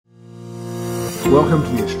Welcome to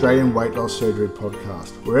the Australian Weight Loss Surgery Podcast,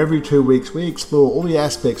 where every 2 weeks we explore all the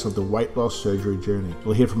aspects of the weight loss surgery journey.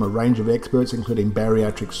 We'll hear from a range of experts including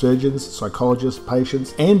bariatric surgeons, psychologists,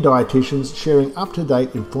 patients and dietitians sharing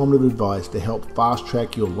up-to-date informative advice to help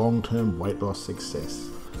fast-track your long-term weight loss success.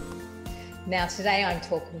 Now today I'm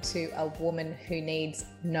talking to a woman who needs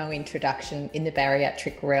no introduction in the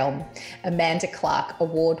bariatric realm, Amanda Clark,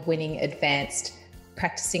 award-winning advanced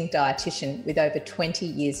practicing dietitian with over 20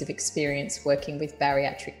 years of experience working with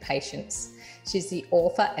bariatric patients. She's the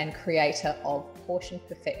author and creator of Portion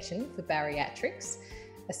Perfection for Bariatrics,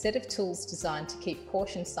 a set of tools designed to keep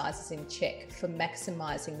portion sizes in check for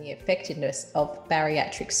maximising the effectiveness of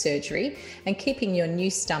bariatric surgery and keeping your new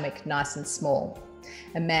stomach nice and small.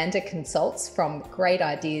 Amanda consults from great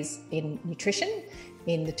ideas in nutrition,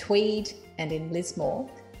 in the Tweed and in Lismore,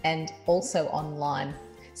 and also online.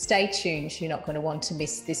 Stay tuned, you're not going to want to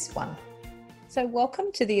miss this one. So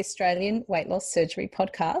welcome to the Australian Weight Loss Surgery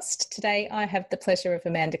Podcast. Today I have the pleasure of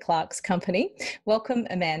Amanda Clark's company. Welcome,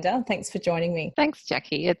 Amanda. Thanks for joining me. Thanks,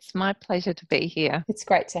 Jackie. It's my pleasure to be here. It's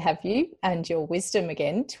great to have you and your wisdom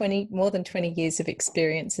again. More than 20 years of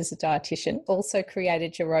experience as a dietitian. Also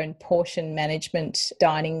created your own portion management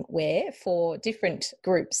dining ware for different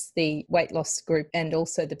groups, the weight loss group and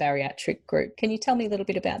also the bariatric group. Can you tell me a little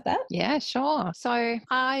bit about that? Yeah, sure. So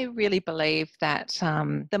I really believe that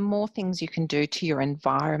the more things you can do to your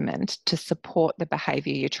environment to support the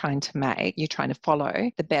behavior you're trying to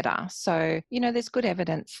follow, the better. So, there's good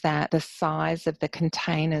evidence that the size of the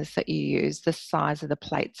containers that you use, the size of the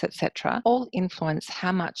plates, etc., all influence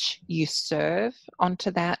how much you serve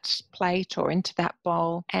onto that plate or into that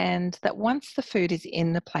bowl, and that once the food is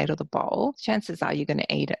in the plate or the bowl, chances are you're going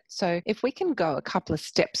to eat it. So if we can go a couple of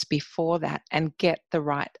steps before that and get the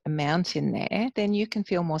right amount in there, then you can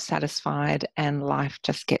feel more satisfied and life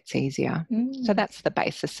just gets easier. So that's the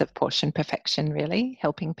basis of Portion Perfection, really,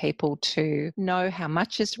 helping people to know how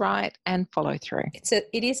much is right and follow through.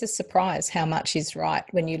 It is a surprise how much is right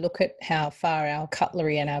when you look at how far our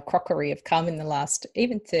cutlery and our crockery have come in the last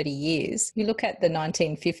even 30 years. You look at the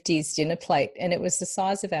 1950s dinner plate and it was the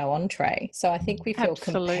size of our entree. So I think we feel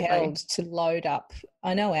compelled to load up.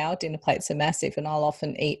 I know our dinner plates are massive and I'll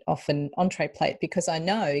often eat off an entree plate because I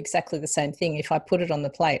know exactly the same thing. If I put it on the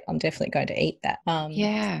plate, I'm definitely going to eat that.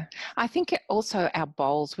 Yeah. I think also our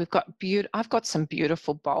bowls, I've got some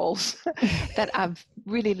beautiful bowls that are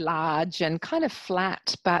really large and kind of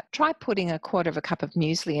flat, but try putting a quarter of a cup of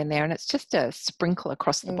muesli in there and it's just a sprinkle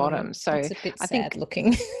across the bottom. So it's a bit sad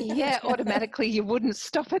looking. Yeah, automatically you wouldn't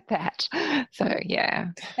stop at that. So yeah.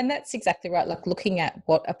 And that's exactly right. Like looking at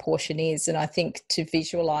what a portion is. And I think to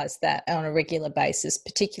visualize that on a regular basis,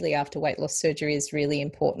 particularly after weight loss surgery, is really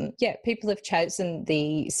important. Yeah, people have chosen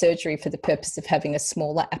the surgery for the purpose of having a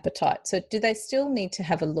smaller appetite. So do they still need to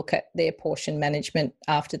have a look at their portion management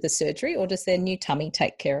after the surgery, or does their new tummy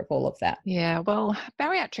take care of all of that? Yeah, well,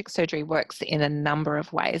 bariatric surgery works in a number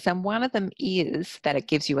of ways, and one of them is that it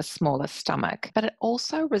gives you a smaller stomach, but it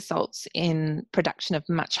also results in production of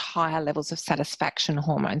much higher levels of satisfaction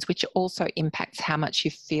hormones, which also impacts how much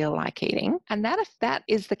you feel like eating. And that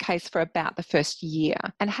is the case for about the first year.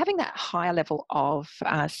 And having that higher level of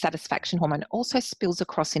satisfaction hormone also spills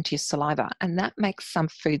across into your saliva, and that makes some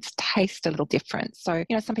foods taste a little different. So,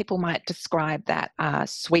 some people might describe that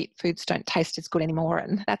sweet foods don't taste as good anymore,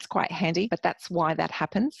 and that's quite handy, but that's why that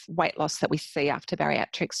happens, weight loss that we see after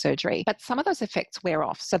bariatric surgery. But some of those effects wear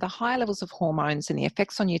off. So the higher levels of hormones and the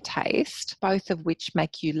effects on your taste, both of which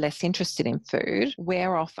make you less interested in food,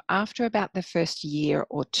 wear off after about the first year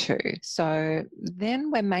or two. So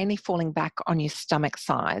then we're mainly falling back on your stomach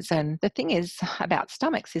size. And the thing is about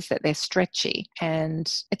stomachs is that they're stretchy,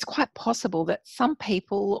 and it's quite possible that some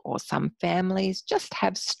people or some families just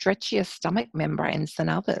have stretchier stomach membranes than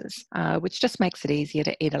others, which just makes it easier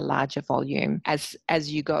to eat a larger volume.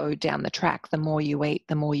 As you go down the track, the more you eat,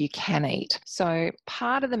 the more you can eat. So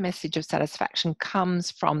part of the message of satisfaction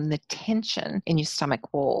comes from the tension in your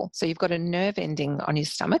stomach wall. So you've got a nerve ending on your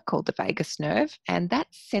stomach called the vagus nerve, and that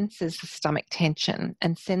senses the stomach tension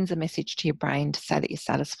and sends a message to your brain to say that you're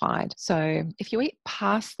satisfied. So if you eat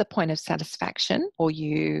past the point of satisfaction, or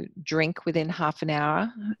you drink within half an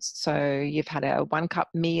hour, so you've had a 1 cup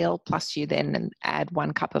meal plus you then add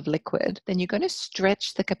 1 cup of liquid, then you're going to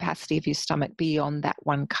stretch the capacity of your stomach beyond that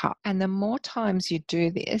 1 cup. And the more times you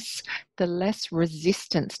do this, the less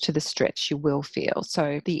resistance to the stretch you will feel.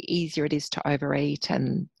 So the easier it is to overeat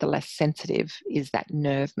and the less sensitive is that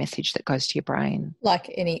nerve message that goes to your brain.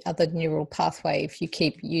 Like any other neural pathway, if you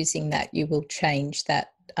keep using that, you will change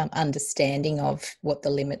that understanding of what the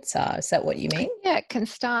limits are. Is that what you mean? Yeah, it can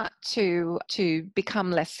start to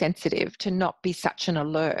become less sensitive, to not be such an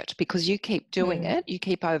alert, because you keep doing it, you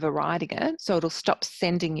keep overriding it, so it'll stop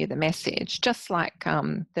sending you the message. Just like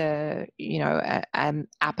an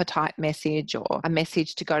appetite message or a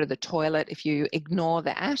message to go to the toilet. If you ignore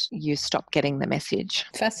that, you stop getting the message.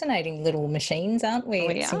 Fascinating little machines, aren't we?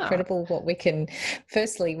 It's incredible what we can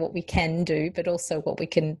do, but also what we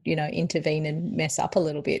can, intervene and mess up a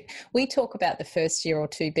little bit. We talk about the first year or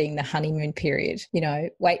two being the honeymoon period.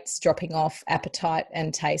 Weight's dropping off, appetite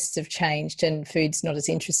and tastes have changed, and food's not as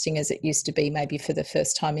interesting as it used to be maybe for the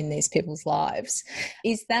first time in these people's lives.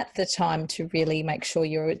 Is that the time to really make sure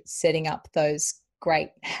you're setting up those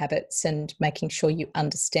great habits and making sure you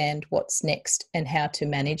understand what's next and how to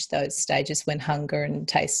manage those stages when hunger and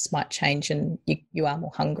tastes might change and you are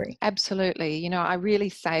more hungry? Absolutely. I really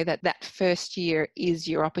say that first year is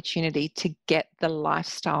your opportunity to get the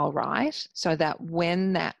lifestyle right, so that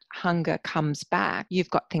when that hunger comes back, you've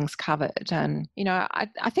got things covered. And,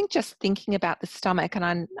 I think just thinking about the stomach,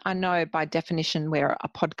 and I know by definition we're a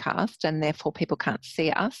podcast and therefore people can't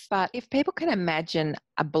see us, but if people can imagine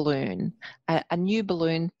a balloon, a new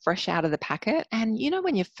balloon fresh out of the packet, and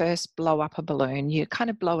when you first blow up a balloon, you kind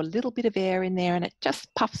of blow a little bit of air in there and it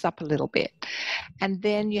just puffs up a little bit, and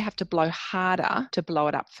then you have to blow harder to blow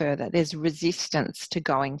it up further. There's resistance to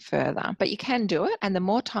going further, but you can do it, and the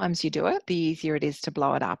more times you do it, the easier it is to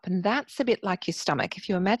blow it up. And that's a bit like your stomach. If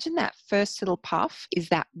you imagine that first little puff is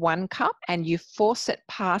that 1 cup, and you force it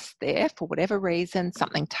past there for whatever reason,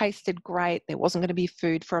 something tasted great, there wasn't going to be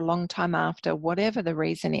food for a long time after, whatever the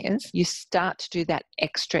reason is, you start to do that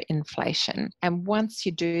extra inflation. And once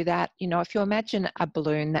you do that, if you imagine a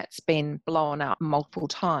balloon that's been blown up multiple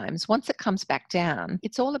times, once it comes back down,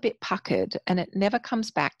 it's all a bit puckered and it never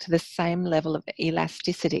comes back to the same level of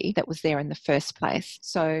elasticity that was there in the first place.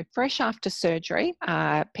 So fresh after surgery,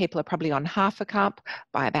 people are probably on half a cup.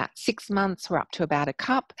 By about 6 months, we're up to about a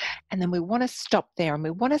cup. And then we want to stop there, and we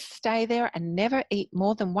want to stay there and never eat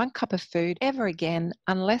more than 1 cup of food ever again,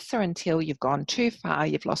 unless or until you've gone too far,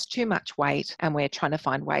 you've lost too much weight, and we're trying to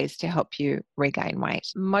find ways to help you regain weight.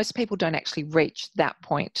 Most people don't actually reach that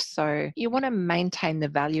point. So you want to maintain the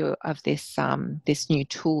value of this new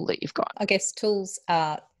tool that you've got. I guess tools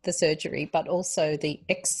are the surgery, but also the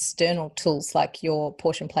external tools like your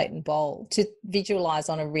portion plate and bowl, to visualize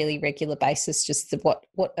on a really regular basis just what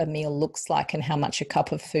a meal looks like and how much a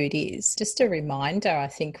cup of food is. Just a reminder. I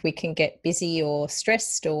think we can get busy or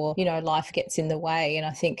stressed, or life gets in the way, and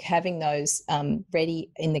I think having those ready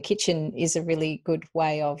in the kitchen is a really good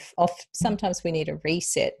way of sometimes we need a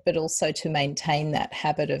reset, but also to maintain that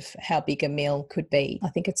habit of how big a meal could be. I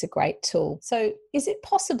think it's a great tool. So is it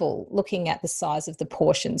possible, looking at the size of the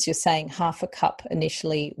portion, you're saying half a cup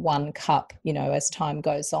initially, 1 cup, as time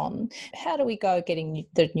goes on. How do we go getting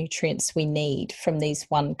the nutrients we need from these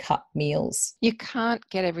 1 cup meals? You can't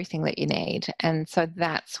get everything that you need. And so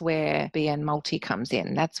that's where BN Multi comes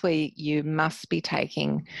in. That's where you must be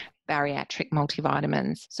taking bariatric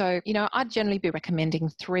multivitamins. So, I'd generally be recommending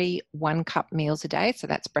 3 1-cup meals a day. So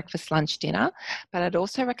that's breakfast, lunch, dinner. But I'd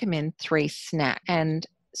also recommend 3 snacks. And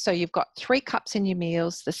so you've got 3 cups in your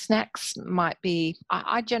meals. The snacks might be,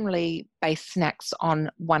 I generally base snacks on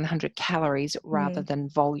 100 calories rather than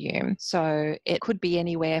volume. So it could be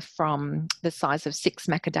anywhere from the size of 6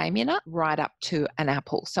 macadamia nut right up to an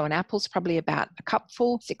apple. So an apple's probably about a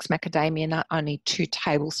cupful, 6 macadamia nut, only 2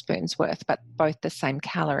 tablespoons worth, but both the same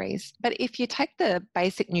calories. But if you take the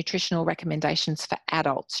basic nutritional recommendations for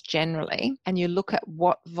adults generally, and you look at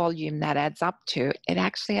what volume that adds up to, it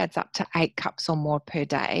actually adds up to 8 cups or more per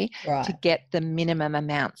day to get the minimum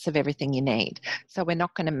amounts of everything you need. So we're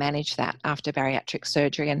not going to manage that after bariatric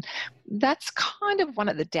surgery. And that's kind of one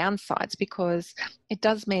of the downsides, because it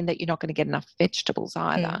does mean that you're not going to get enough vegetables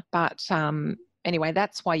either. But anyway,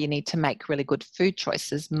 that's why you need to make really good food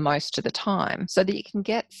choices most of the time, so that you can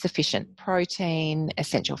get sufficient protein,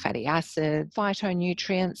 essential fatty acids,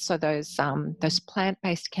 phytonutrients, so those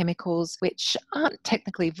plant-based chemicals, which aren't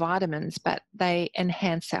technically vitamins, but they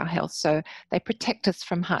enhance our health. So they protect us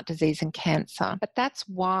from heart disease and cancer. But that's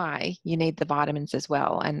why you need the vitamins as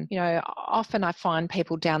well. And, often I find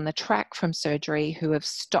people down the track from surgery who have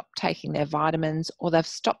stopped taking their vitamins, or they've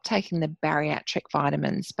stopped taking the bariatric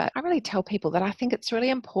vitamins. But I really tell people that I I think it's really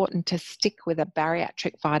important to stick with a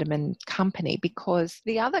bariatric vitamin company, because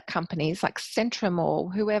the other companies like Centrum or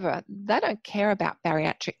whoever, they don't care about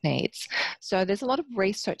bariatric needs. So there's a lot of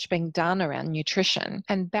research being done around nutrition,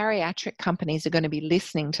 and bariatric companies are going to be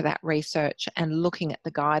listening to that research and looking at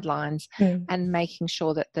the guidelines and making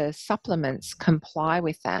sure that the supplements comply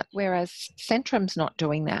with that, whereas Centrum's not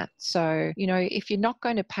doing that. So, if you're not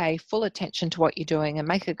going to pay full attention to what you're doing and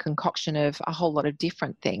make a concoction of a whole lot of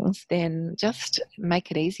different things, then just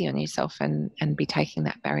make it easy on yourself and be taking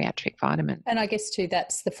that bariatric vitamin. And I guess too,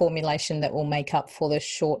 that's the formulation that will make up for the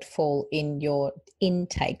shortfall in your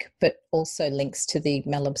intake, but also links to the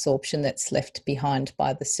malabsorption that's left behind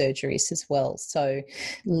by the surgeries as well. So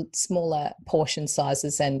smaller portion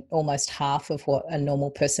sizes and almost half of what a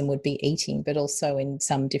normal person would be eating, but also in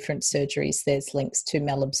some different surgeries, there's links to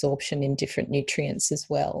malabsorption in different nutrients as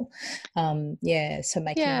well. So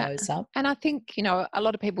making those up. And I think, a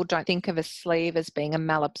lot of people don't think of a sleeve as being a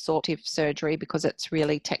malabsorptive surgery because it's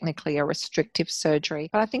really technically a restrictive surgery.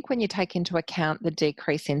 But I think when you take into account the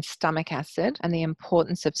decrease in stomach acid and the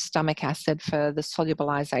importance of stomach acid for the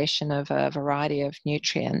solubilization of a variety of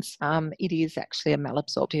nutrients, it is actually a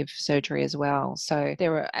malabsorptive surgery as well. So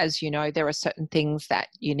there are, as you know, there are certain things that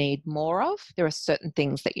you need more of. There are certain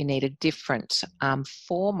things that you need a different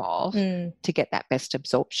form of to get that best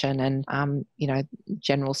absorption. And,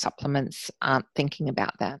 general supplements aren't thinking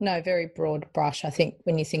about that. No, very broad brush. I think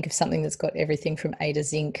when you think of something that's got everything from A to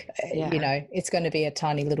zinc, it's going to be a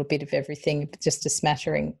tiny little bit of everything, just a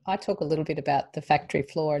smattering. I talk a little bit about the factory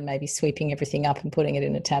floor and maybe sweeping everything up and putting it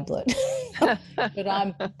in a tablet. But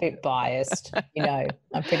I'm a bit biased.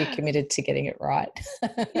 I'm pretty committed to getting it right.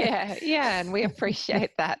 Yeah, and we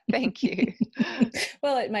appreciate that. Thank you.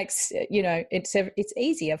 Well, it makes, it's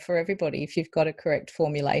easier for everybody if you've got a correct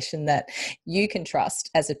formulation that you can trust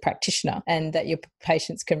as a practitioner and that your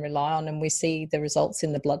patients can rely on, and we see the results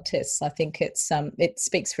in the blood tests. I think it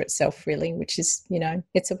speaks for itself really, which is,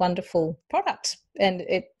 it's a wonderful product. And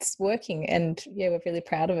it's working, and we're really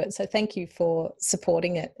proud of it. So thank you for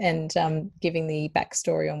supporting it and giving the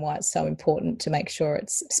backstory on why it's so important to make sure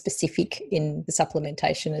it's specific in the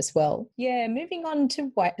supplementation as well. Yeah, moving on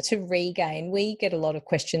to regain. We get a lot of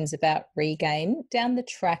questions about regain. Down the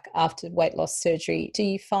track after weight loss surgery, do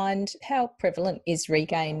you find, how prevalent is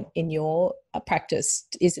regain in your practice?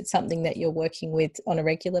 Is it something that you're working with on a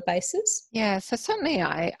regular basis? Yeah, so certainly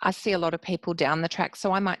I see a lot of people down the track.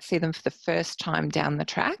 So I might see them for the first time down the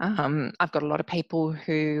track. I've got a lot of people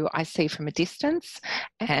who I see from a distance,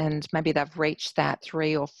 and maybe they've reached that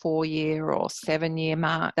 3 or 4 year or 7 year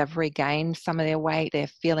mark. They've regained some of their weight. They're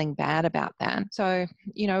feeling bad about that. So,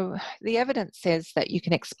 the evidence says that you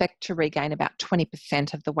can expect to regain about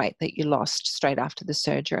 20% of the weight that you lost straight after the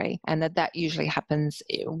surgery, and that usually happens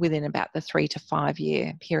within about the 3 to 5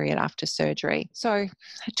 year period after surgery. So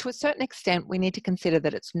to a certain extent, we need to consider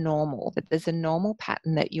that it's normal, that there's a normal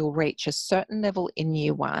pattern that you'll reach a certain level in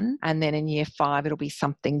year 1, and then in year 5, it'll be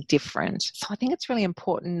something different. So I think it's really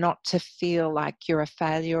important not to feel like you're a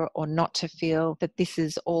failure or not to feel that this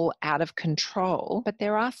is all out of control, but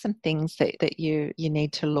there are some things that you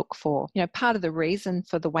need to look for. Part of the reason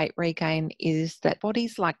for the weight regain is that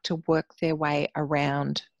bodies like to work their way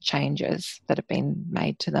around changes that have been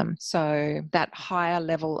made to them. So that higher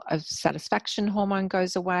level of satisfaction hormone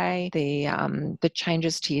goes away, the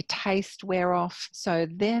changes to your taste wear off. So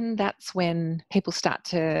then that's when people start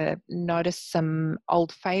to notice some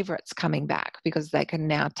old favorites coming back because they can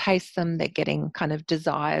now taste them. They're getting kind of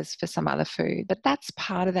desires for some other food. But that's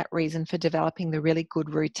part of that reason for developing the really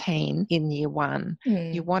good routine in year 1.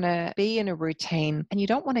 You want to be in a routine, and you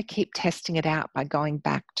don't want to keep testing it out by going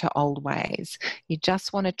back to old ways. You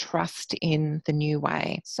just want to trust in the new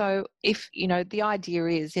way. So if, the idea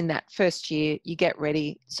is in that first year, you get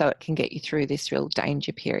ready so it can get you through this real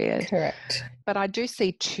danger period. Correct. But I do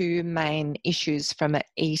see 2 main issues from an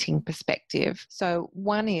eating perspective. So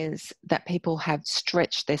one is that people have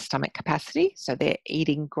stretched their stomach capacity, so they're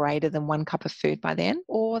eating greater than 1 cup of food by then,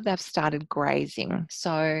 or they've started grazing.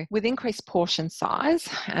 So with increased portion size,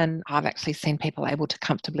 and I've actually seen people able to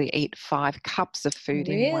comfortably eat 5 cups of food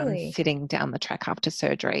in one sitting down the track after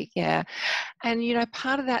surgery. Yeah. And,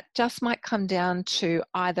 part of that just might come down to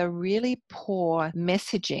either really poor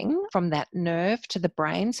messaging from that nerve to the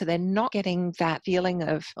brain. So they're not getting that feeling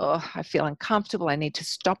of, I feel uncomfortable, I need to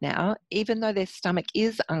stop now. Even though their stomach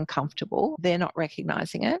is uncomfortable, they're not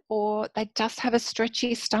recognizing it. Or they just have a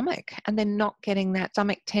stretchy stomach and they're not getting that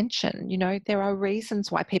stomach tension. There are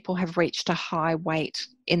reasons why people have reached a high weight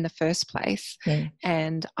in the first place.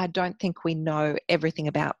 And I don't think we know everything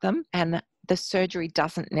about them. And the surgery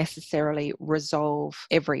doesn't necessarily resolve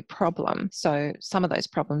every problem. So some of those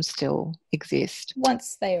problems still exist.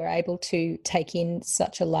 Once they were able to take in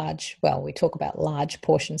such a large, well, we talk about large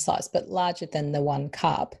portion size, but larger than the 1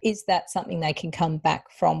 cup, is that something they can come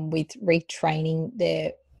back from with retraining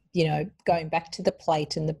their, going back to the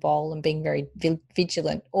plate and the bowl and being very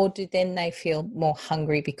vigilant? Or do then they feel more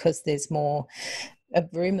hungry because there's more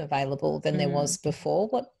room available than there was before?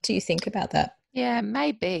 What do you think about that? Yeah,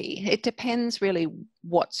 maybe. It depends really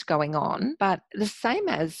what's going on. But the same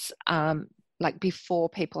as like before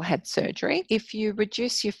people had surgery, if you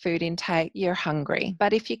reduce your food intake, you're hungry.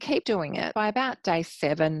 But if you keep doing it, by about day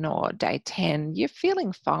 7 or day 10, you're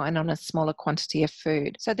feeling fine on a smaller quantity of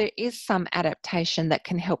food. So there is some adaptation that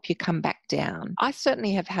can help you come back down. I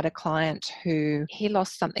certainly have had a client who he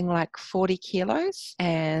lost something like 40 kilos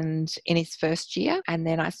and in his first year. And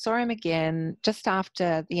then I saw him again just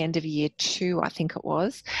after the end of year 2, I think it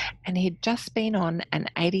was. And he'd just been on an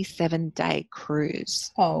 87-day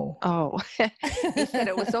cruise. Oh. He said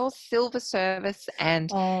it was all silver service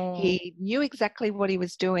and he knew exactly what he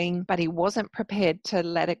was doing, but he wasn't prepared to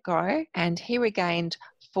let it go. And he regained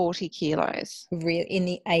 40 kilos. Real in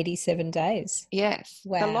the 87 days? Yes.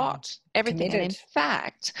 Wow. A lot. Everything. Committed. And in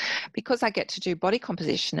fact, because I get to do body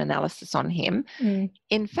composition analysis on him,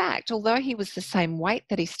 in fact, although he was the same weight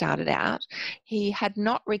that he started out, he had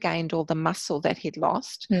not regained all the muscle that he'd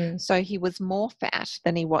lost. So he was more fat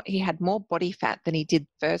than he had more body fat than he did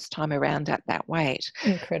first time around at that weight.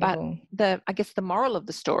 Incredible. But I guess the moral of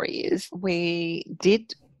the story is we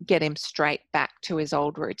did get him straight back to his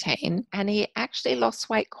old routine, and he actually lost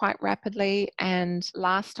weight quite rapidly, and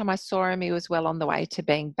last time I saw him he was well on the way to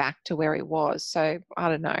being back to where he was. So I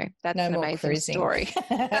don't know, that's an amazing cruising. Story.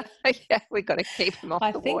 Yeah, we've got to keep him off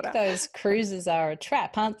the water. I think those cruises are a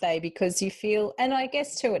trap, aren't they? Because you feel, and I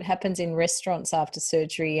guess too it happens in restaurants after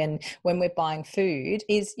surgery and when we're buying food,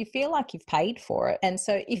 is you feel like you've paid for it. And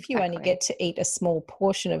so if you only get to eat a small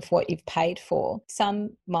portion of what you've paid for,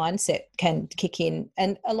 some mindset can kick in.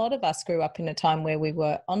 And a lot of us grew up in a time where we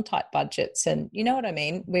were on tight budgets, and you know what I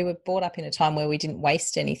mean? We were brought up in a time where we didn't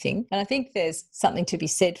waste anything. And I think there's something to be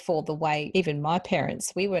said for the way, even my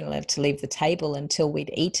parents, we weren't allowed to leave the table until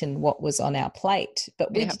we'd eaten what was on our plate,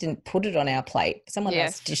 but we didn't put it on our plate. Someone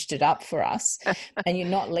else dished it up for us. And you're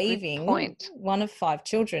not leaving, one of 5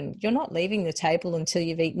 children, you're not leaving the table until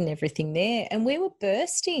you've eaten everything there. And we were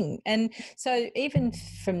bursting. And so even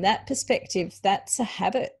from that perspective, that's a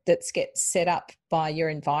habit that gets set up by your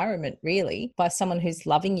environment, really, by someone who's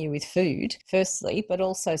loving you with food, firstly, but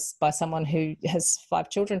also by someone who has 5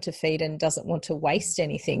 children to feed and doesn't want to waste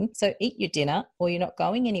anything. So eat your dinner or you're not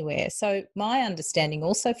going anywhere. So my understanding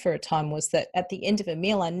also for a time was that at the end of a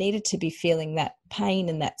meal, I needed to be feeling that pain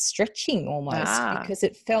and that stretching almost because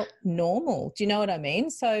it felt normal. Do you know what I mean?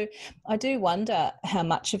 So I do wonder how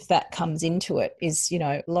much of that comes into it is,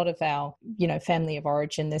 a lot of our, family of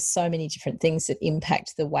origin, there's so many different things that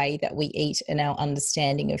impact the way that we eat and our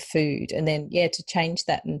understanding of food. And then, to change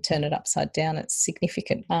that and turn it upside down, it's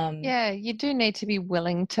significant. You do need to be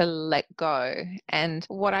willing to let go. And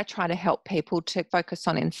what I try to help people to focus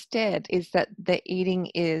on instead is that the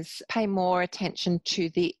eating is pay more attention to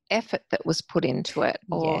the effort that was put into it,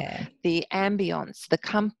 or the ambience,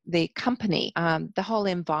 the company, the whole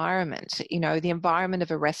environment, the environment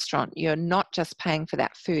of a restaurant. You're not just paying for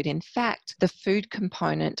that food. In fact, the food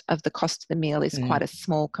component of the cost of the meal is quite a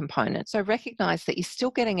small component. So recognize that you're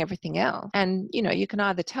still getting everything else. And, you can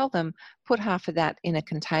either tell them, put half of that in a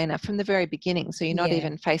container from the very beginning, so you're not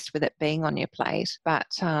even faced with it being on your plate. But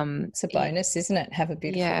it's a bonus, isn't it? Have a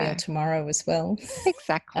beautiful meal tomorrow as well.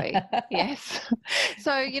 Exactly. Yes.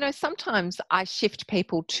 So, sometimes I shift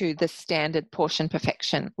people to the standard portion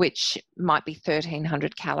perfection, which might be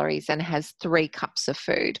 1,300 calories and has 3 cups of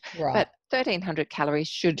food. Right. But 1,300 calories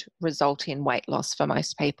should result in weight loss for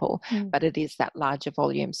most people, but it is that larger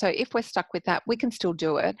volume. So if we're stuck with that, we can still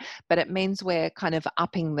do it, but it means we're kind of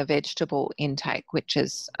upping the vegetable intake, which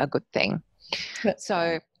is a good thing.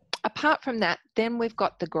 So apart from that, then we've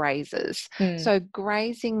got the grazers. So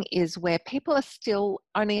grazing is where people are still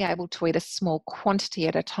only able to eat a small quantity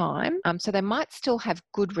at a time. So they might still have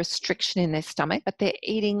good restriction in their stomach, but they're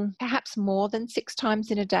eating perhaps more than 6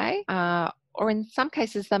 times in a day. Or in some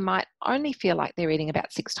cases, they might only feel like they're eating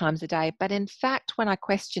about 6 times a day. But in fact, when I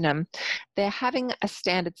question them, they're having a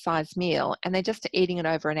standard size meal and they're just eating it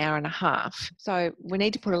over an hour and a half. So we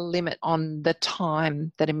need to put a limit on the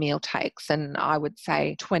time that a meal takes. And I would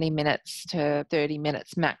say 20 minutes to 30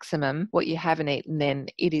 minutes maximum. What you haven't eaten, then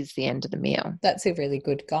it is the end of the meal. That's a really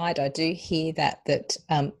good guide. I do hear that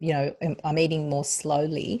I'm eating more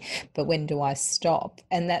slowly, but when do I stop?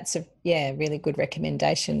 And that's a really good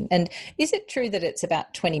recommendation. And is it true that it's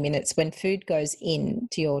about 20 minutes when food goes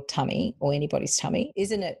into your tummy or anybody's tummy?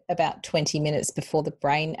 Isn't it about 20 minutes before the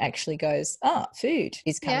brain actually goes, food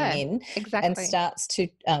is coming in, exactly, and starts to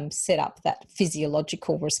set up that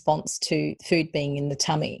physiological response to food being in the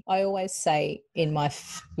tummy? I always say in my,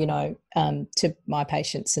 to my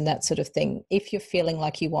patients and that sort of thing, if you're feeling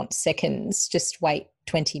like you want seconds, just wait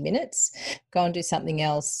 20 minutes, go and do something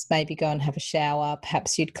else, maybe go and have a shower,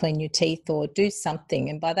 perhaps you'd clean your teeth or do something.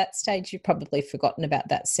 And by that stage, you've probably forgotten about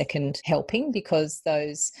that second helping, because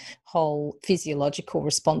those whole physiological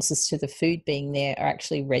responses to the food being there are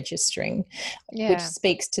actually registering, which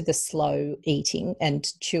speaks to the slow eating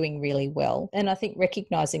and chewing really well. And I think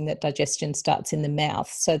recognizing that digestion starts in the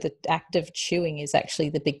mouth, so the act of chewing is actually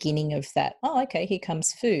the beginning of that, okay, here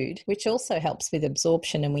comes food, which also helps with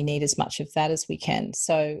absorption, and we need as much of that as we can.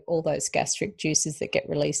 So all those gastric juices that get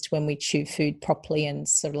released when we chew food properly, and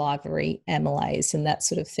salivary amylase and that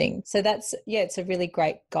sort of thing. So that's, it's a really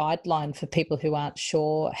great guideline for people who aren't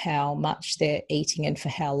sure how much they're eating and for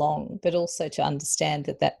how long, but also to understand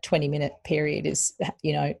that 20-minute period is,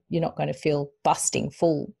 you're not going to feel busting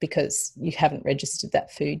full because you haven't registered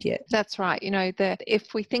that food yet. That's right.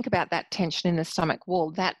 If we think about that tension in the stomach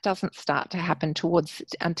wall, that doesn't start to happen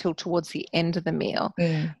until towards the end of the meal.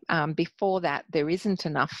 Before that, there isn't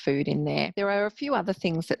enough food in there. There are a few other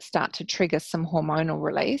things that start to trigger some hormonal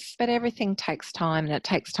release, but everything takes time, and it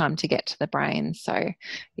takes time to get to the brain. So,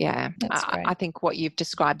 I think what you've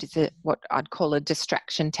described is what I'd call a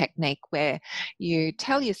distraction technique, where you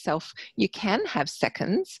tell yourself you can have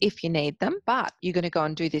seconds if you need them, but you're going to go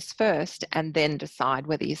and do this first and then decide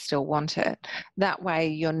whether you still want it. That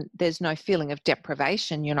way, there's no feeling of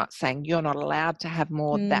deprivation. You're not saying you're not allowed to have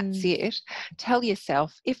more, that's it. Tell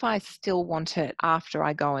yourself, if I still want it after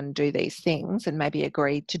I go and do these things, and maybe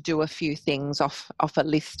agree to do a few things off a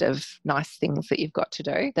list of nice things that you've got to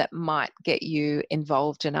do that might get you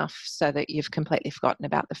involved enough so that you've completely forgotten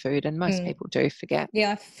about the food. And most people do forget.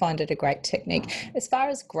 Yeah, I find it a great technique. As far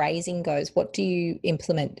as grazing goes, what do you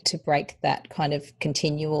implement to break that kind of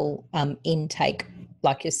continual intake,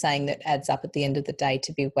 like you're saying, that adds up at the end of the day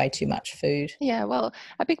to be way too much food? Yeah, well,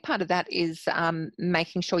 a big part of that is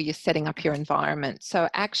making sure you're setting up your environment. So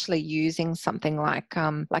actually using something like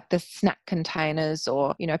the snack containers,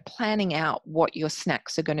 or, planning out what your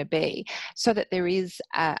snacks are going to be, so that there is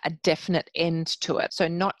a definite end to it. So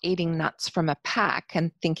not eating nuts from a pack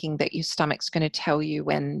and thinking that your stomach's going to tell you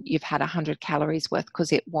when you've had 100 calories worth,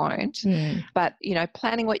 because it won't. But,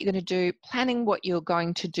 planning what you're going to do, planning what you're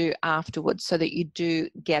going to do afterwards, so that you do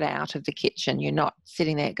get out of the kitchen. You're not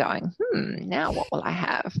sitting there going, now what will I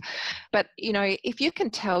have? But, if you can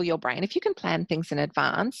tell your brain, if you can plan things in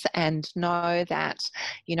advance and know that,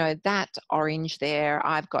 that orange there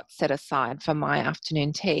I've got set aside for my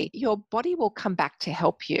afternoon tea, your body will come back to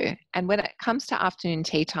help you. And when it comes to afternoon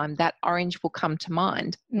tea time, that orange will come to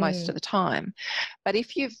mind most of the time. But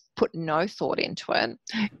if you've put no thought into it,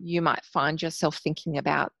 you might find yourself thinking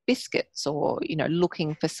about biscuits, or,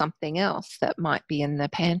 looking for something else that might be in the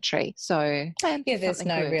pantry. So there's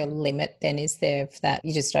no real limit then, is there, of that?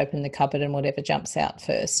 You just open the cupboard and whatever jumps out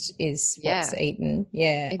first is what's eaten.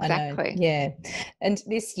 Yeah, exactly. I know. Yeah. And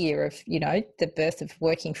this year of, the birth of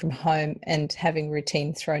working from home and having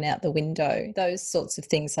routine thrown out the window, those sorts of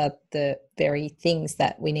things are the very things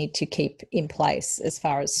that we need to keep in place as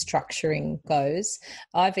far as structuring goes.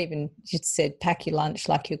 I've even just said, pack your lunch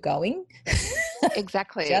like you're going.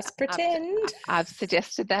 Exactly. Just pretend. I've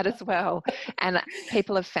suggested that as well. And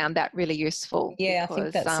people have found that really useful. Yeah, because,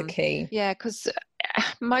 I think that's the key. Yeah, because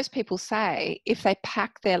most people say if they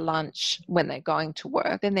pack their lunch when they're going to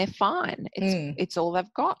work, then they're fine. It's all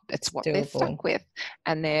they've got. It's what they're stuck with.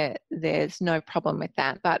 And there's no problem with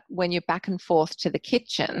that. But when you're back and forth to the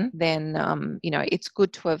kitchen, then, it's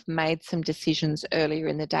good to have made some decisions earlier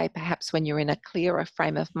in the day, perhaps when you're in a clearer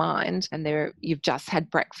frame of mind and you've just had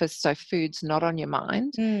breakfast, so food's not on your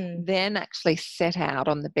mind. Then actually set out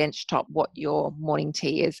on the bench top what your morning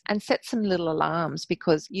tea is, and set some little alarms,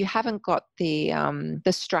 because you haven't got the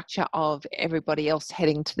structure of everybody else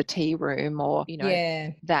heading to the tea room, or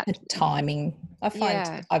that timing. I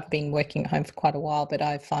find I've been working at home for quite a while, but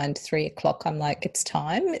I find 3:00 I'm like, it's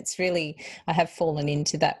time. It's really, I have fallen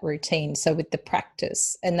into that routine. So with the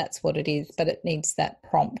practice, and that's what it is, but it needs that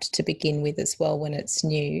prompt to begin with as well when it's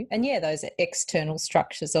new. And those external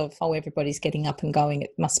structures of, everybody's getting up and going,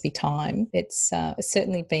 it must be time. It's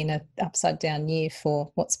certainly been an upside down year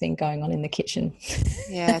for what's been going on in the kitchen.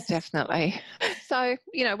 Yeah, definitely. So,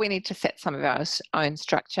 we need to set some of our own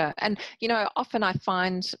structure. And, often I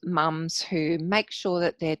find mums who make sure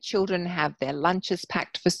that their children have their lunches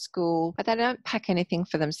packed for school, but they don't pack anything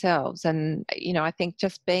for themselves. And, I think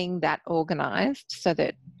just being that organised so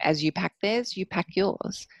that as you pack theirs, you pack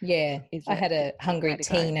yours. Yeah, I had a hungry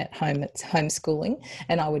teen at home. It's homeschooling,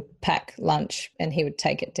 and I would pack lunch and he would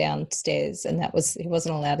take it downstairs, and he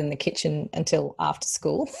wasn't allowed in the kitchen until after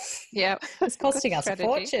school. Yeah. It's costing us a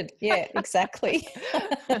fortune. Yeah, exactly.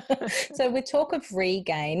 So with talk of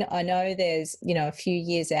regain, I know there's, a few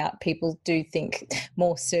years out, people do think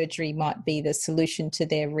more surgery might be the solution to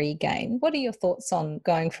their regain. What are your thoughts on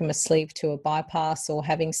going from a sleeve to a bypass or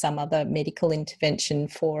having some other medical intervention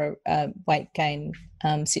for a weight gain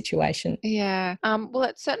situation? Yeah. Well,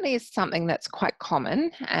 it certainly is something that's quite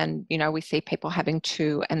common. And, we see people having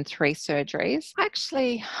 2 and 3 surgeries.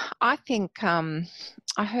 Actually, I think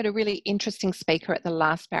I heard a really interesting speaker at the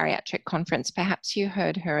last bariatric conference, perhaps you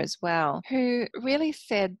heard her as well, who really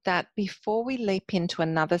said that before we leap into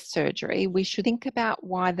another surgery, we should think about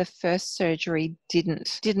why the first surgery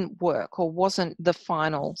didn't work or wasn't the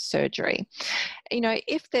final surgery.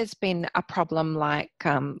 If there's been a problem like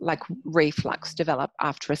reflux develop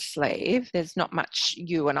after a sleeve, there's not much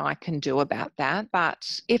you and I can do about that.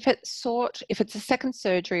 But if it's a second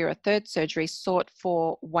surgery or a third surgery sought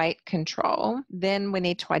for weight control, then we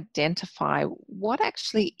need to identify what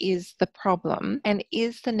actually is the problem and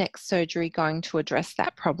is the next surgery going to address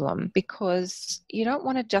that problem? Because you don't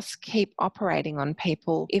want to just keep operating on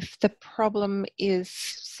people if the problem is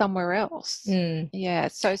somewhere else. Yeah.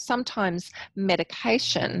 So sometimes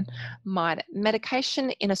medication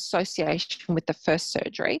in association with the first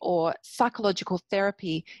surgery or psychological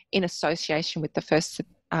therapy in association with the first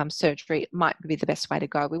surgery might be the best way to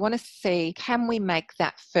go. We want to see, can we make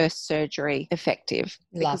that first surgery effective?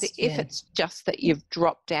 Because if it's just that you've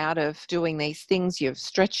dropped out of doing these things, you've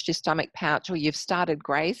stretched your stomach pouch or you've started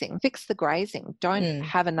grazing, fix the grazing. Don't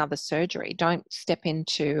have another surgery. Don't step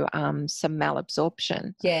into some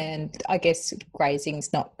malabsorption. Yeah, and I guess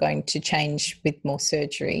grazing's not going to change with more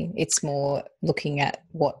surgery. It's more looking at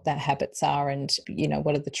what the habits are and,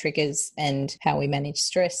 what are the triggers and how we manage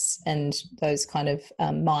stress and those kind of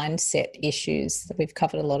mindset issues. We've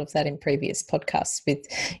covered a lot of that in previous podcasts with,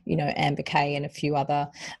 Amber Kay and a few other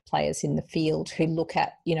players in the field who look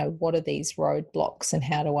at, what are these roadblocks and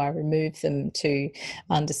how do I remove them to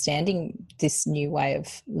understanding this new way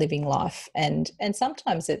of living life. And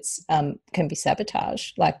sometimes it's can be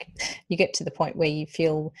sabotage. Like you get to the point where you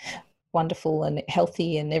feel wonderful and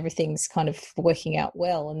healthy and everything's kind of working out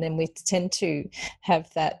well. And then we tend to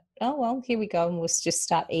have that, oh, well, here we go, and we'll just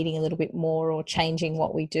start eating a little bit more or changing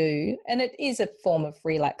what we do. And it is a form of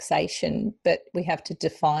relaxation, but we have to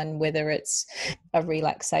define whether it's a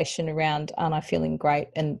relaxation around, aren't I feeling great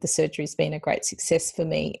and the surgery's been a great success for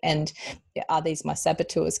me, and are these my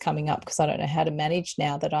saboteurs coming up because I don't know how to manage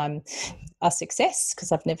now that I'm a success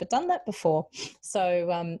because I've never done that before. So,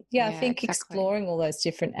 I think exploring all those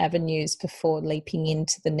different avenues before leaping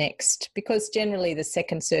into the next, because generally the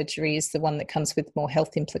second surgery is the one that comes with more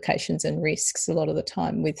health implications and risks a lot of the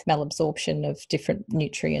time with malabsorption of different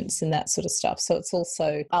nutrients and that sort of stuff. So it's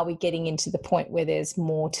also, are we getting into the point where there's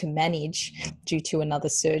more to manage due to another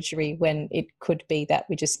surgery when it could be that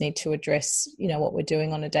we just need to address, what we're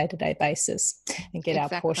doing on a day-to-day basis and get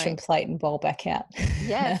our portion plate and bowl back out.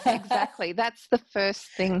 Yes, exactly. That's the first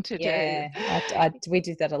thing to do. Yeah, we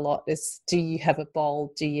do that a lot is, do you have a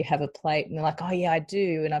bowl? Do you have a plate? And they're like, oh, yeah, I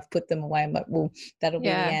do. And I've put them away. I'm like, well, that'll be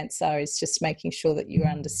the answer, is just making sure that you're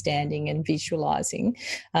understanding and visualizing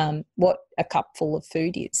what a cup full of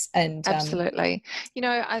food is. And absolutely.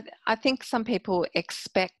 I think some people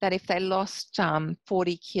expect that if they lost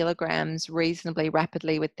 40 kilograms reasonably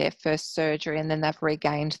rapidly with their first surgery and then they've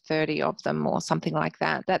regained 30 of them or something like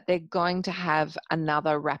that, that they're going to have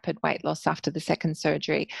another rapid weight loss after the second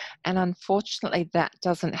surgery. And unfortunately, that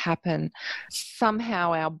doesn't happen.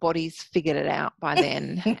 Somehow our bodies figured it out by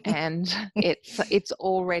then and it's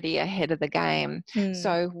already ahead of the game.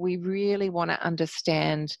 So we really want to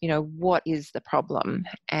understand, what is the problem,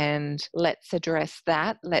 and let's address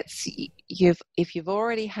that. If you've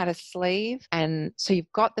already had a sleeve and so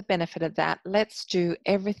you've got the benefit of that, let's do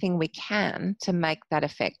everything we can to make that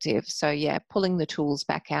effective. So pulling the tools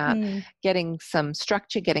back out, getting some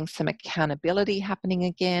structure, getting some accountability happening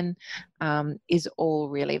again is all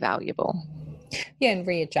really valuable. Yeah, and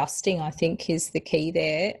readjusting, I think, is the key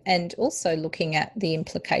there. And also looking at the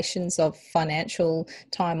implications of financial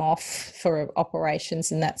time off for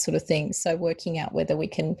operations and that sort of thing. So working out whether we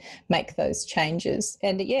can make those changes.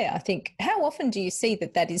 And yeah, I think, how often do you see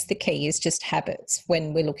that is the key, is just habits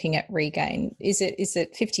when we're looking at regain? Is it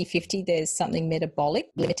 50-50, there's something metabolic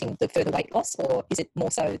limiting the further weight loss, or is it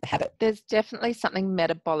more so the habit? There's definitely something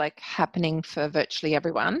metabolic happening for virtually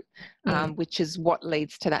everyone, which is what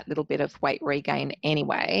leads to that little bit of weight regain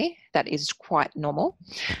anyway. That is quite normal.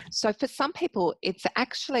 So for some people, it's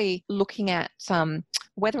actually looking at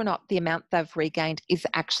whether or not the amount they've regained is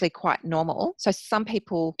actually quite normal. So some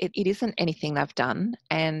people, it isn't anything they've done,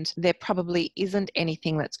 and there probably isn't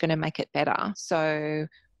anything that's going to make it better. So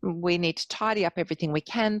we need to tidy up everything we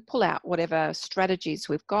can, pull out whatever strategies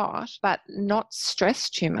we've got, but not stress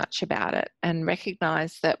too much about it, and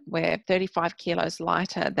recognize that we're 35 kilos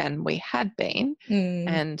lighter than we had been.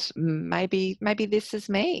 And maybe this is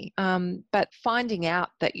me. But finding out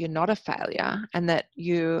that you're not a failure, and that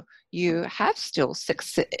you have still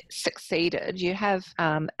succeeded, you have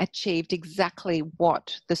achieved exactly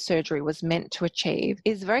what the surgery was meant to achieve,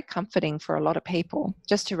 is very comforting for a lot of people,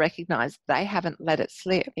 just to recognize they haven't let it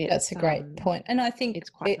slip. That's a great point. And I think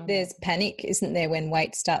there's panic, isn't there, when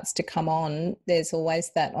weight starts to come on? There's always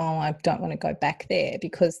that, I don't want to go back there,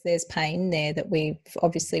 because there's pain there that we've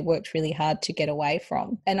obviously worked really hard to get away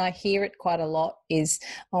from. And I hear it quite a lot is,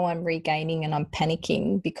 I'm regaining and I'm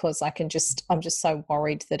panicking because I'm just so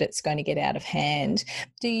worried that it's going to get out of hand.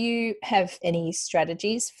 Do you have any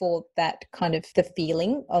strategies for that kind of, the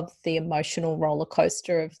feeling of the emotional roller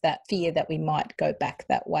coaster of that fear that we might go back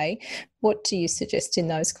that way? What do you suggest in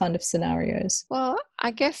those kind of scenarios? Well,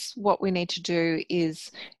 I guess what we need to do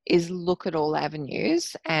is look at all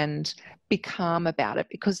avenues and be calm about it,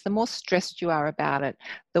 because the more stressed you are about it,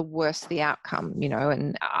 the worse the outcome,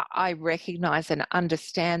 and I recognize and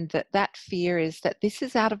understand that fear is that this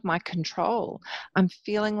is out of my control. I'm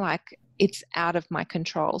feeling like it's out of my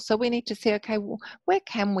control. So we need to say, okay, well, where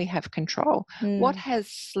can we have control? What has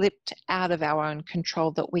slipped out of our own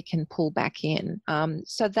control that we can pull back in?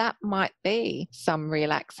 So that might be some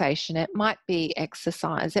relaxation. It might be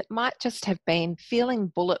exercise. It might just have been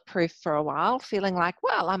feeling bulletproof for a while, feeling like,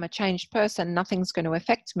 well, I'm a changed person. Nothing's going to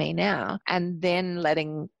affect me now. And then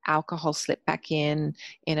letting alcohol slip back in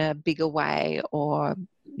a bigger way, or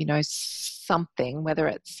something, whether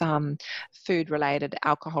it's food related,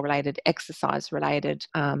 alcohol related, exercise related,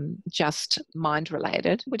 just mind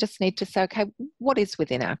related. We just need to say, okay, what is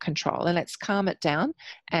within our control? And let's calm it down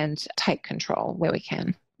and take control where we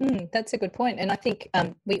can. That's a good point. And I think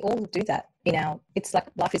we all do that it's like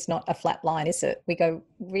life is not a flat line, is it? We go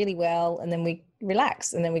really well and then we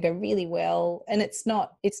relax, and then we go really well. And it's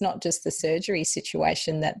not just the surgery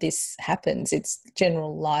situation that this happens. It's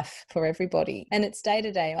general life for everybody. And it's day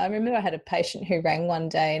to day. I remember I had a patient who rang one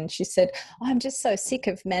day and she said, I'm just so sick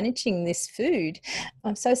of managing this food.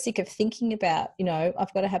 I'm so sick of thinking about,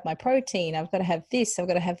 I've got to have my protein. I've got to have this. I've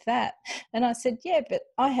got to have that. And I said, yeah, but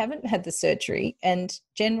I haven't had the surgery. And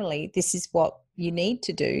generally this is what you need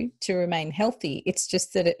to do to remain healthy. It's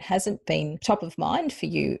just that it hasn't been top of mind for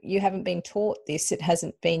you. You haven't been taught this. It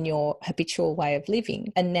hasn't been your habitual way of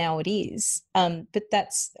living. And now it is.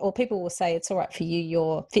 But or people will say it's all right for you,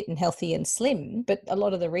 you're fit and healthy and slim. But a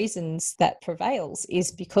lot of the reasons that prevails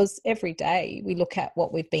is because every day we look at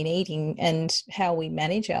what we've been eating and how we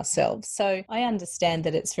manage ourselves. So I understand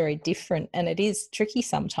that it's very different, and it is tricky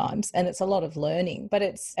sometimes, and it's a lot of learning. But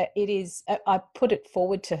I put it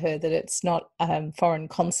forward to her that it's not foreign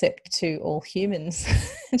concept to all humans.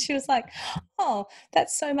 And she was like, oh,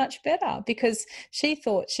 that's so much better, because she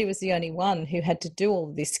thought she was the only one who had to do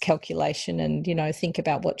all this calculation and, think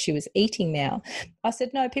about what she was eating now. I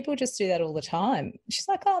said, no, people just do that all the time. She's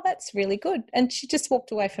like, oh, that's really good. And she just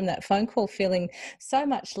walked away from that phone call feeling so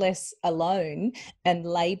much less alone and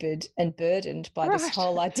laboured and burdened by this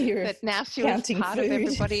whole idea of now she counting was part food. Of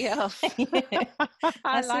everybody else.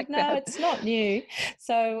 I said, no, it's not new.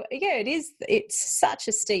 So yeah, it's such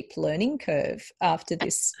a steep learning curve after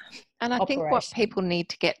this. And I think what people need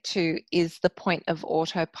to get to is the point of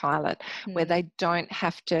autopilot, where they don't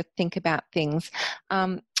have to think about things.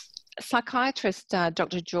 Psychiatrist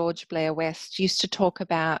Dr. George Blair West used to talk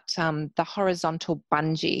about the horizontal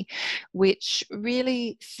bungee, which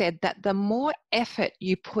really said that the more effort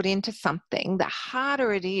you put into something, the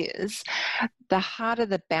harder it is, the harder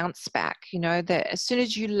the bounce back. That as soon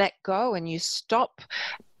as you let go and you stop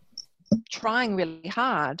trying really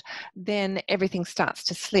hard, then everything starts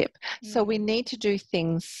to slip. So we need to do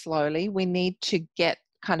things slowly. We need to get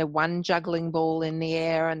kind of one juggling ball in the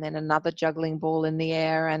air and then another juggling ball in the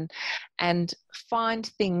air, and find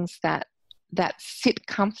things that that sit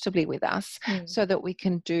comfortably with us so that we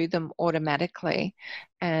can do them automatically.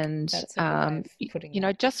 And,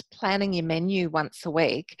 just planning your menu once a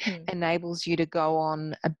week enables you to go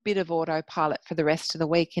on a bit of autopilot for the rest of the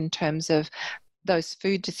week in terms of those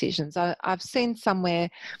food decisions. I've seen somewhere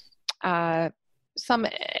some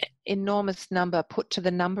enormous number put to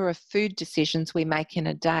the number of food decisions we make in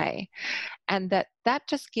a day, and that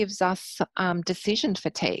just gives us decision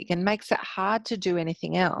fatigue and makes it hard to do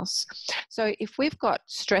anything else. So if we've got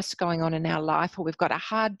stress going on in our life, or we've got a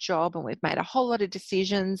hard job and we've made a whole lot of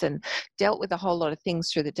decisions and dealt with a whole lot of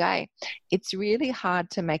things through the day, it's really hard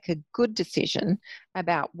to make a good decision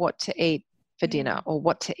about what to eat for dinner or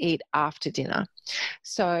what to eat after dinner.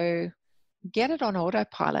 So get it on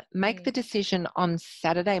autopilot. Make the decision on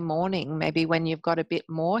Saturday morning, maybe when you've got a bit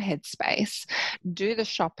more headspace. Do the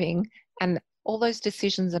shopping, and all those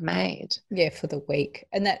decisions are made. Yeah, for the week.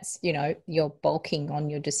 And that's, you're bulking on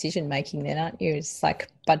your decision making then, aren't you? It's like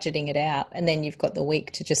budgeting it out, and then you've got the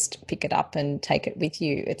week to just pick it up and take it with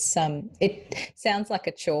you. It's it sounds like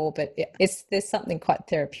a chore, but there's something quite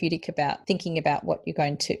therapeutic about thinking about what you're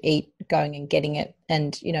going to eat, going and getting it,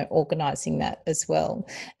 and organizing that as well.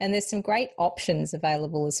 And there's some great options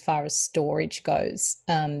available as far as storage goes.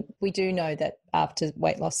 We do know that after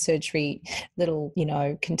weight loss surgery, little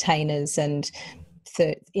containers and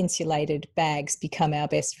the insulated bags become our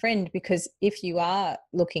best friend, because if you are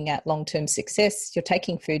looking at long-term success, you're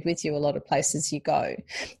taking food with you a lot of places you go.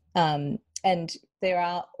 And there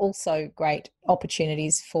are also great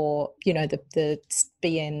opportunities for, the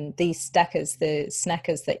BN, these stackers, the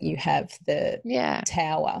snackers that you have, the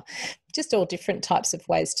tower, just all different types of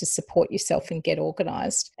ways to support yourself and get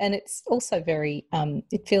organised. And it's also very,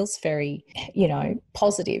 it feels very,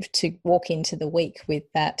 positive to walk into the week with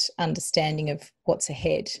that understanding of what's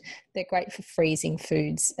ahead. They're great for freezing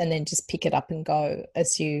foods and then just pick it up and go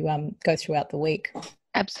as you go throughout the week.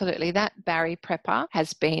 Absolutely. That Barry Prepper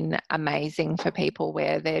has been amazing for people,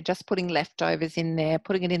 where they're just putting leftovers in there,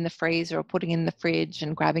 putting it in the freezer or putting it in the fridge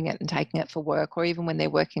and grabbing it and taking it for work, or even when they're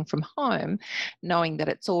working from home, knowing that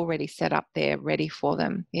it's already set up there ready for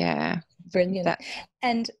them. Yeah. Brilliant.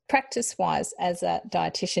 And practice-wise, as a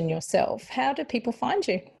dietitian yourself, how do people find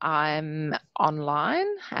you? I'm online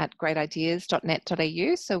at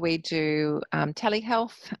greatideas.net.au. So we do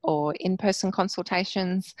telehealth or in-person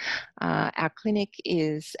consultations. Our clinic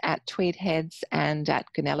is at Tweed Heads and at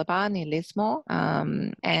Goonellabah near Lismore.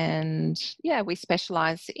 We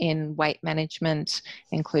specialise in weight management,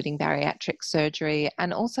 including bariatric surgery,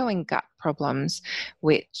 and also in gut problems,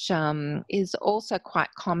 which is also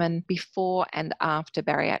quite common before and after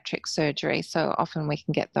bariatric surgery. So often we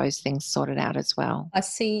can get those things sorted out as well. I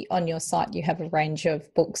see on your site you have a range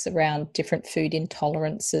of books around different food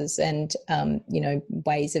intolerances and,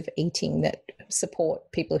 ways of eating that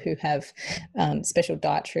support people who have special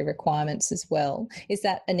dietary requirements as well. Is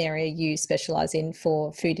that an area you specialise in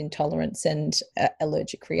for food intolerance and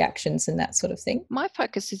allergic reactions and that sort of thing? My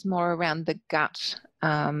focus is more around the gut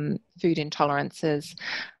food intolerances.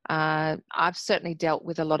 I've certainly dealt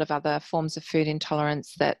with a lot of other forms of food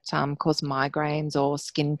intolerance that cause migraines or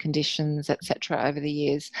skin conditions, etc. over the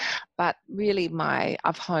years. But really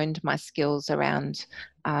I've honed my skills around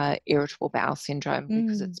irritable bowel syndrome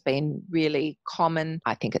because it's been really common.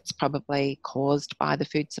 I think it's probably caused by the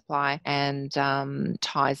food supply and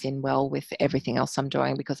ties in well with everything else I'm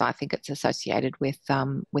doing, because I think it's associated with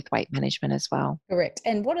weight management as well. Correct.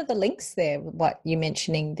 And what are the links there? What you're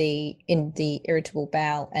mentioning in the irritable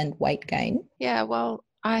bowel and weight gain? Yeah, well,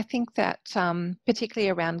 I think that particularly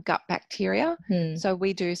around gut bacteria. So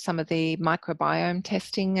we do some of the microbiome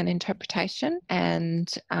testing and interpretation, and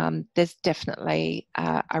there's definitely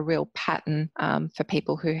a real pattern for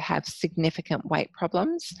people who have significant weight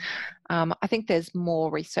problems. I think there's more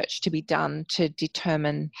research to be done to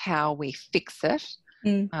determine how we fix it.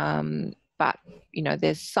 But,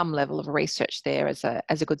 there's some level of research there as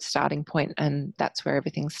a good starting point, and that's where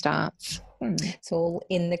everything starts. It's all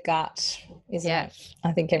in the gut, isn't it?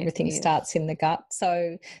 I think everything starts in the gut.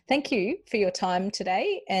 So thank you for your time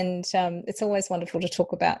today. And it's always wonderful to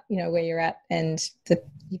talk about, where you're at, and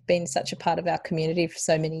you've been such a part of our community for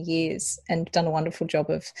so many years and done a wonderful job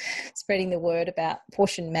of spreading the word about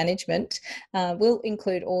portion management. We'll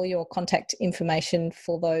include all your contact information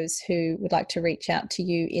for those who would like to reach out to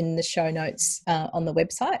you in the show notes on the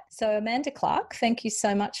website. So Amanda Clark, thank you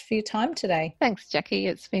so much for your time today. Thanks, Jackie.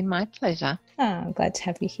 It's been my pleasure. I'm glad to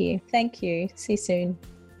have you here. Thank you. See you soon.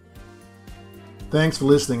 Thanks for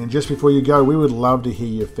listening, and just before you go, we would love to hear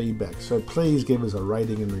your feedback, so please give us a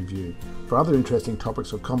rating and review. For other interesting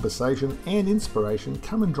topics of conversation and inspiration,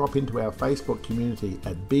 come and drop into our Facebook community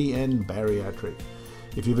at BN Bariatric.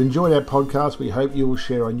 If you've enjoyed our podcast, we hope you will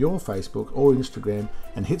share on your Facebook or Instagram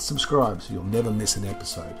and hit subscribe so you'll never miss an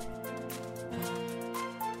episode.